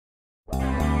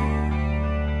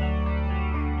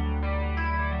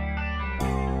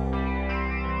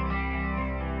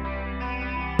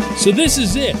So this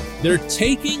is it. They're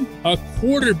taking a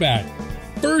quarterback.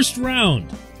 First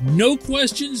round. No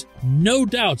questions, no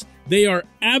doubts. They are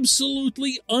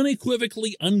absolutely,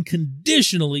 unequivocally,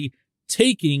 unconditionally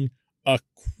taking a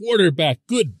quarterback.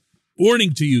 Good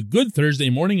morning to you. Good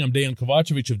Thursday morning. I'm Dan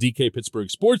Kovacevic of DK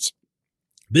Pittsburgh Sports.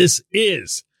 This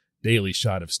is Daily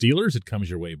Shot of Steelers. It comes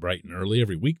your way bright and early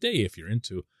every weekday if you're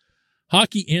into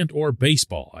hockey and or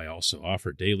baseball. I also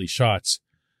offer daily shots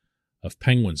of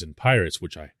Penguins and Pirates,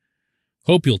 which I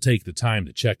hope you'll take the time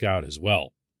to check out as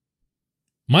well.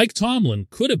 Mike Tomlin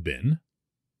could have been,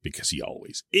 because he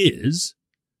always is,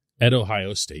 at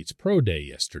Ohio State's Pro Day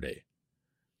yesterday.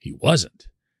 He wasn't.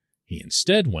 He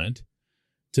instead went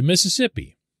to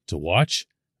Mississippi to watch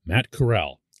Matt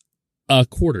Corral, a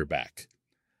quarterback.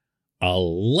 A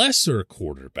lesser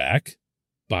quarterback,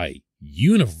 by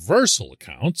universal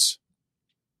accounts,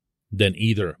 than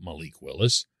either Malik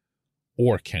Willis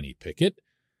or Kenny Pickett.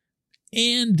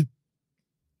 And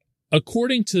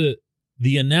according to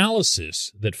the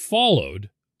analysis that followed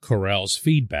Corral's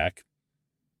feedback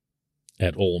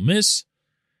at Ole Miss,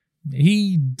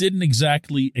 he didn't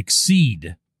exactly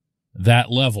exceed that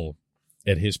level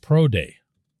at his pro day.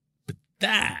 But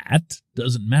that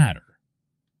doesn't matter.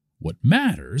 What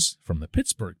matters from the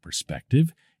Pittsburgh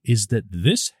perspective is that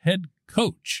this head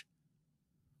coach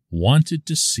wanted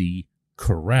to see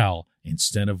Corral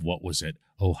instead of what was at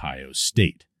Ohio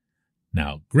State.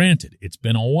 Now, granted, it's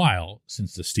been a while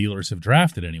since the Steelers have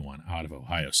drafted anyone out of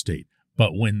Ohio State.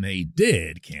 But when they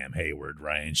did, Cam Hayward,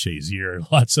 Ryan Shazier,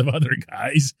 lots of other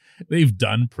guys, they've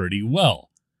done pretty well.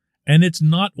 And it's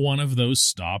not one of those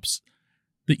stops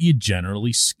that you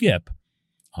generally skip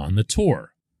on the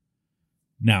tour.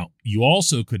 Now, you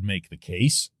also could make the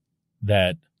case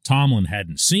that Tomlin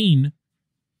hadn't seen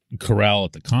Corral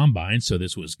at the Combine, so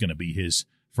this was going to be his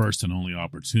first and only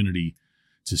opportunity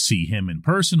to see him in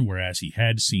person, whereas he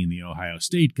had seen the Ohio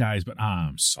State guys. But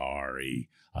I'm sorry,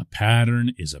 a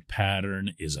pattern is a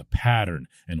pattern is a pattern.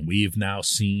 And we've now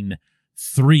seen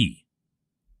three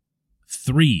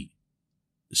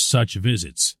such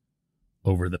visits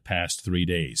over the past 3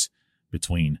 days,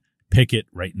 between Pickett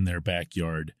right in their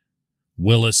backyard,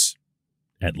 Willis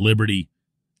at Liberty,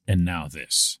 and now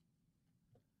this.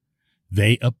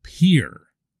 They appear,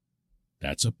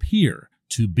 that's appear,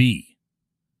 to be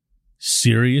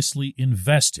seriously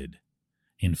invested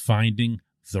in finding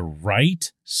the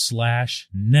right/next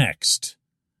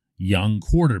young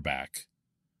quarterback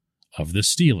of the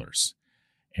Steelers.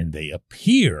 And they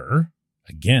appear,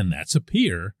 again, that's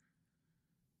appear,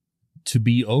 to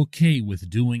be okay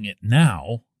with doing it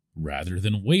now rather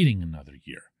than waiting another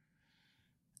year.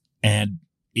 And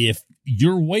if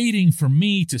you're waiting for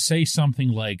me to say something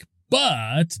like,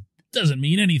 but doesn't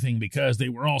mean anything because they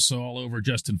were also all over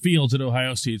Justin Fields at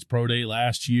Ohio State's Pro Day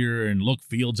last year, and look,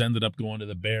 Fields ended up going to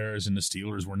the Bears, and the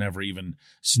Steelers were never even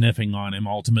sniffing on him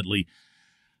ultimately.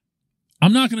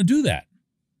 I'm not going to do that.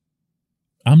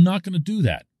 I'm not going to do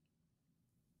that.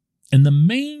 And the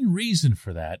main reason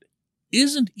for that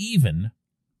isn't even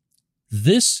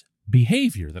this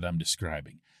behavior that I'm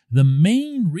describing. The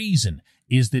main reason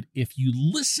is that if you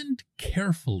listened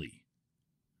carefully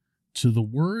to the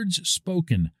words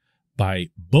spoken by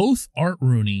both Art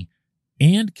Rooney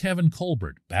and Kevin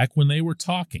Colbert back when they were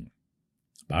talking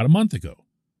about a month ago,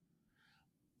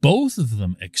 both of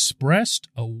them expressed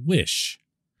a wish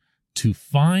to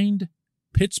find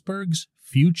Pittsburgh's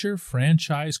future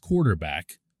franchise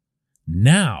quarterback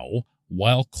now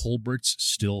while Colbert's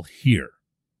still here.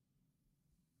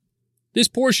 This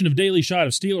portion of Daily Shot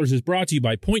of Steelers is brought to you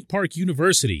by Point Park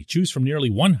University. Choose from nearly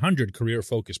 100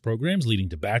 career-focused programs leading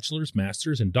to bachelor's,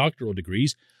 master's, and doctoral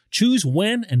degrees. Choose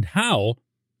when and how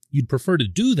you'd prefer to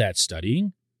do that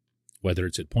studying, whether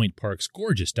it's at Point Park's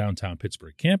gorgeous downtown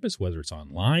Pittsburgh campus, whether it's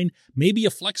online, maybe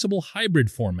a flexible hybrid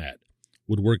format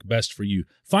would work best for you.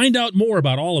 Find out more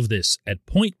about all of this at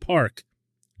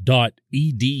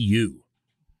pointpark.edu.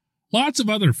 Lots of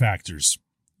other factors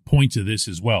point to this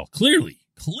as well. Clearly,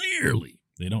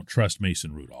 they don't trust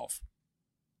Mason Rudolph.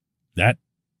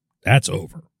 That's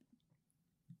over.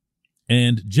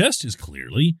 And just as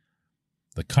clearly,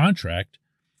 the contract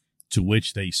to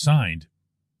which they signed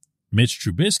Mitch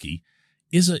Trubisky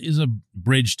is a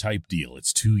bridge-type deal.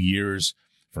 It's 2 years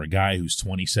for a guy who's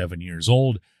 27 years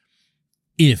old.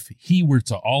 If he were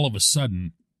to all of a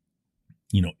sudden,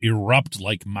 erupt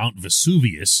like Mount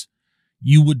Vesuvius,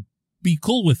 you would be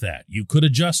cool with that. You could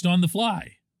adjust on the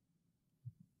fly.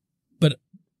 But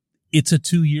it's a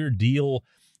 2-year deal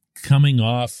coming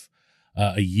off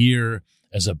a year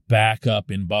as a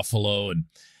backup in Buffalo. And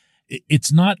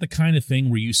it's not the kind of thing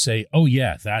where you say, oh,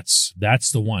 yeah, that's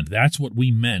the one. That's what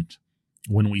we meant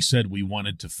when we said we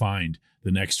wanted to find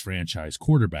the next franchise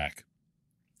quarterback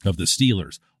of the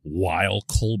Steelers while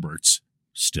Colbert's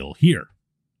still here.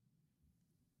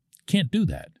 Can't do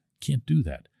that. Can't do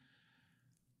that.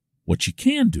 What you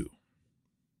can do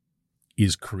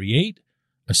is create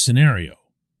a scenario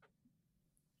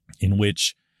in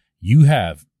which you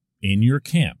have in your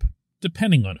camp,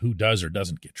 depending on who does or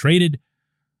doesn't get traded,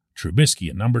 Trubisky,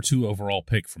 a number 2 overall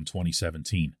pick from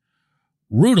 2017.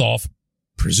 Rudolph,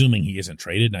 presuming he isn't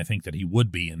traded, and I think that he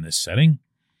would be in this setting,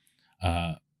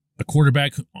 a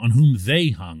quarterback on whom they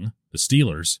hung, the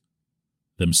Steelers,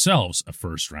 themselves a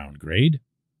first-round grade,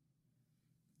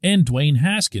 and Dwayne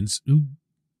Haskins, who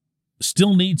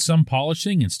still needs some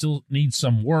polishing and still needs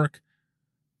some work,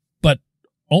 but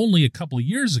only a couple of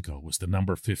years ago was the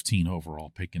number 15 overall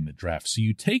pick in the draft. So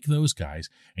you take those guys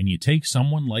and you take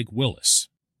someone like Willis,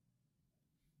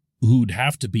 who'd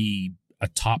have to be a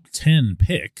top 10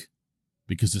 pick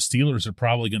because the Steelers are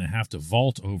probably going to have to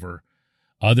vault over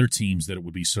other teams that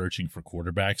would be searching for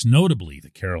quarterbacks, notably the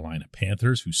Carolina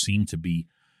Panthers, who seem to be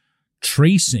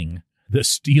tracing the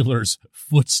Steelers'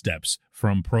 footsteps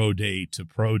from pro day to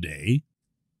pro day.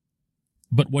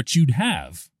 But what you'd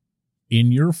have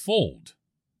in your fold,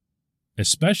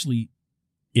 especially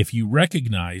if you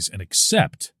recognize and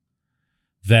accept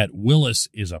that Willis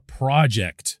is a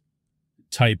project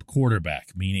type quarterback,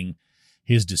 meaning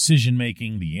his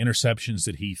decision-making, the interceptions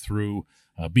that he threw,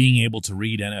 being able to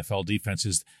read NFL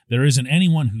defenses, there isn't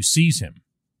anyone who sees him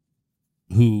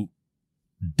who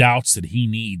doubts that he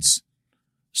needs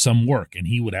some work and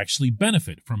he would actually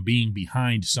benefit from being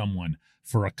behind someone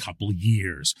for a couple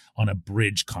years on a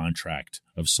bridge contract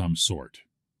of some sort,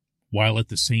 while at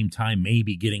the same time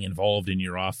maybe getting involved in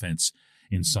your offense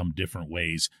in some different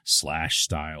ways,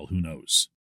 style, who knows.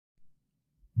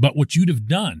 But what you'd have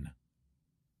done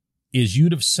is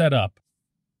you'd have set up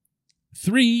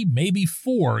 3, maybe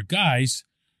 4 guys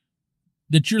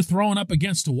that you're throwing up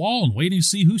against a wall and waiting to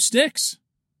see who sticks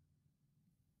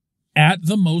at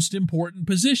the most important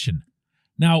position.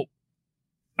 Now,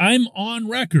 I'm on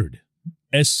record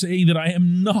as saying that I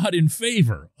am not in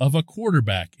favor of a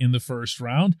quarterback in the first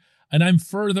round, and I'm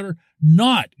further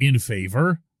not in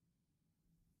favor,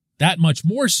 that much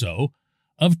more so,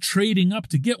 of trading up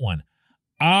to get one.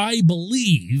 I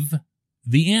believe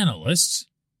the analysts,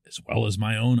 as well as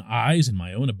my own eyes and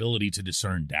my own ability to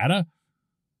discern data,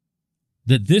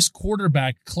 that this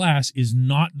quarterback class is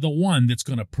not the one that's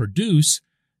going to produce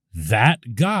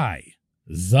that guy,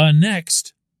 the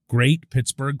next great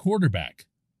Pittsburgh quarterback.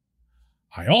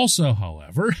 I also,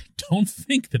 however, don't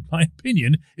think that my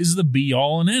opinion is the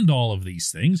be-all and end-all of these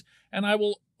things, and I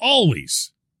will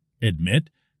always admit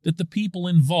that the people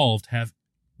involved have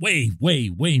way, way,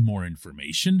 way more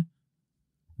information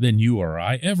than you or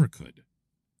I ever could.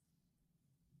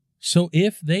 So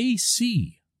if they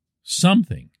see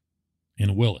something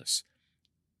in Willis,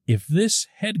 if this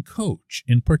head coach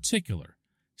in particular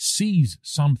sees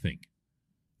something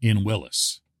in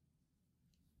Willis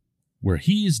where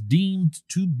he is deemed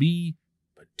to be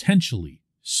potentially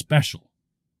special,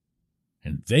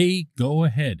 and they go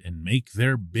ahead and make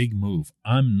their big move,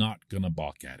 I'm not going to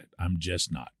balk at it. I'm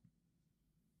just not.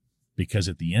 Because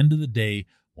at the end of the day,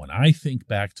 when I think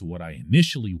back to what I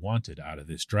initially wanted out of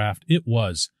this draft, it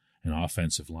was an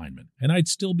offensive lineman. And I'd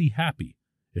still be happy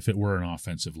if it were an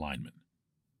offensive lineman.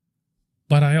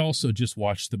 But I also just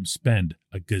watched them spend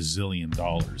a gazillion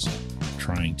dollars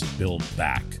trying to build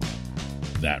back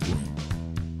that room.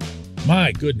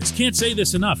 My goodness, can't say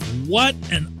this enough. What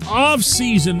an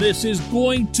offseason this is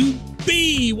going to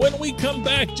be. When we come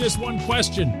back, just one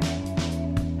question.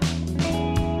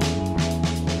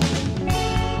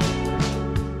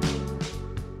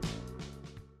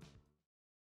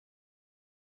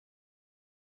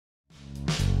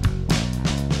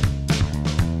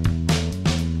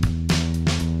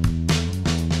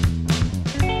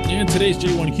 And today's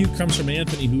J1Q comes from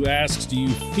Anthony, who asks, do you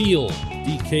feel,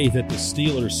 DK, that the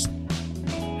Steelers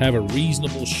have a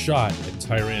reasonable shot at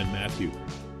Tyrann Mathieu?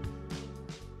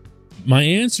 My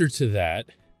answer to that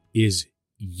is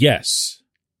yes.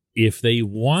 If they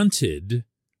wanted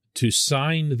to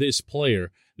sign this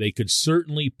player, they could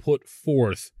certainly put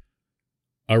forth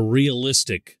a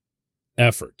realistic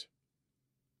effort.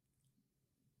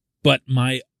 But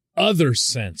my other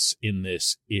sense in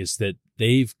this is that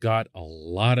they've got a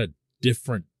lot of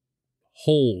different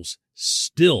holes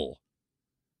still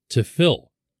to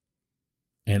fill.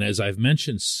 And as I've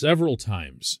mentioned several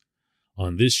times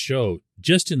on this show,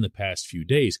 just in the past few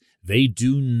days, they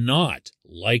do not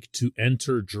like to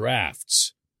enter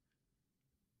drafts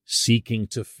seeking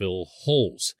to fill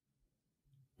holes.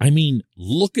 I mean,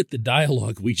 look at the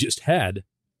dialogue we just had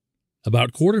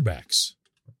about quarterbacks.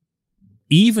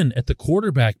 Even at the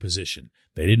quarterback position,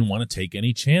 they didn't want to take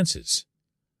any chances.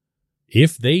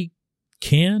 If they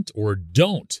can't or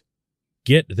don't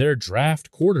get their draft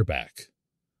quarterback,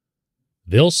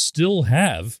 they'll still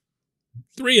have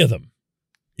 3 of them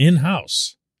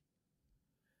in-house.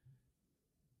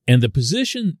 And the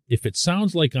position, if it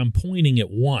sounds like I'm pointing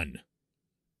at one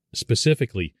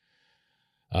specifically,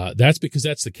 that's because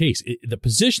that's the case. The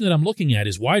position that I'm looking at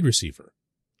is wide receiver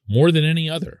more than any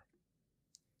other.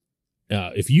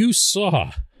 If you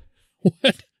saw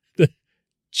what the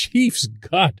Chiefs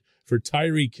got for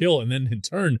Tyreek Hill, and then in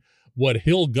turn what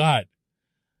Hill got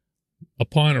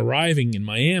upon arriving in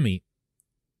Miami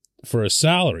for a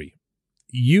salary,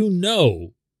 you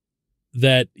know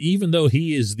that even though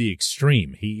he is the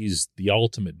extreme, he's the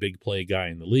ultimate big play guy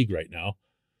in the league right now,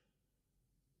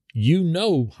 you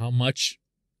know how much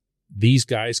these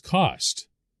guys cost.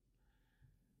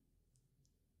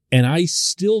 And I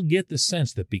still get the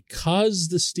sense that because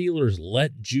the Steelers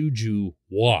let Juju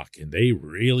walk, and they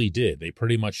really did, they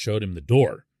pretty much showed him the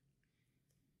door,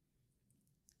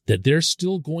 that they're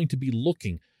still going to be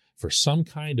looking for some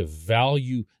kind of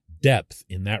value depth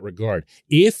in that regard.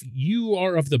 If you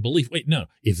are of the belief,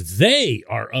 if they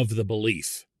are of the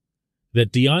belief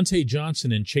that Deontay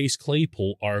Johnson and Chase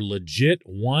Claypool are legit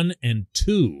 1 and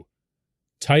 2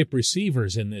 type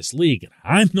receivers in this league, and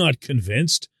I'm not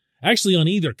convinced, actually on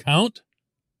either count,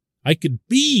 I could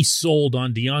be sold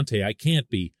on Deontay. I can't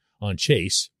be on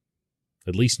Chase,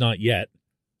 at least not yet.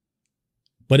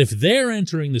 But if they're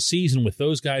entering the season with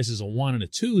those guys as a 1 and a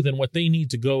 2, then what they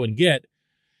need to go and get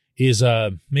is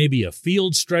maybe a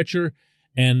field stretcher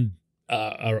and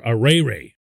a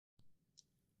Ray.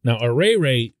 Now, a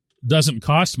Ray doesn't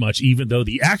cost much, even though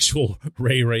the actual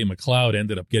Ray McLeod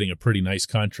ended up getting a pretty nice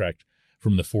contract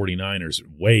from the 49ers,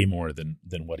 way more than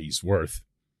what he's worth.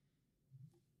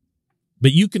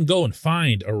 But you can go and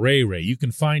find a Ray. You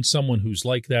can find someone who's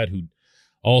like that, who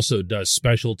also does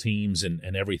special teams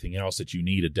and everything else that you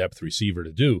need a depth receiver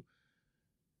to do.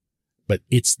 But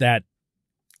it's that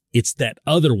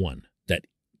other one, that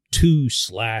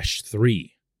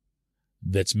 2/3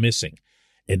 that's missing.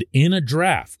 And in a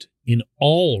draft, in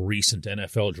all recent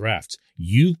NFL drafts,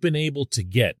 you've been able to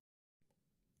get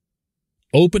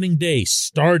opening day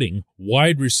starting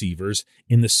wide receivers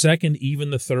in the 2nd,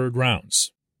 even the 3rd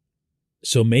rounds.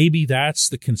 So maybe that's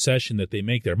the concession that they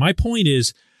make there. My point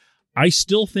is, I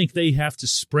still think they have to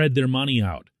spread their money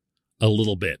out a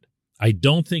little bit. I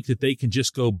don't think that they can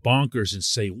just go bonkers and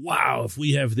say, wow, if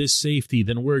we have this safety,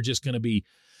 then we're just going to be.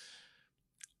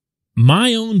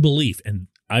 My own belief, and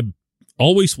I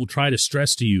always will try to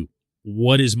stress to you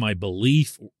what is my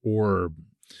belief or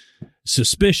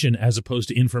suspicion as opposed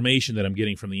to information that I'm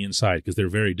getting from the inside, because they're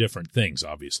very different things,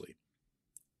 obviously.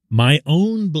 My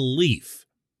own belief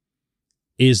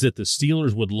is that the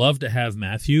Steelers would love to have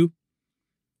Matthew,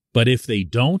 but if they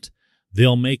don't,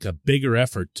 they'll make a bigger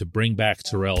effort to bring back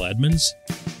Terrell Edmunds.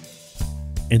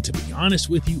 And to be honest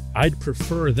with you, I'd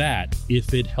prefer that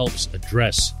if it helps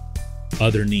address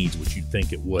other needs, which you'd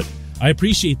think it would. I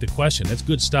appreciate the question. That's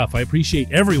good stuff. I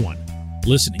appreciate everyone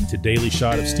listening to Daily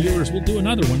Shot of Steelers. We'll do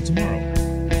another one tomorrow.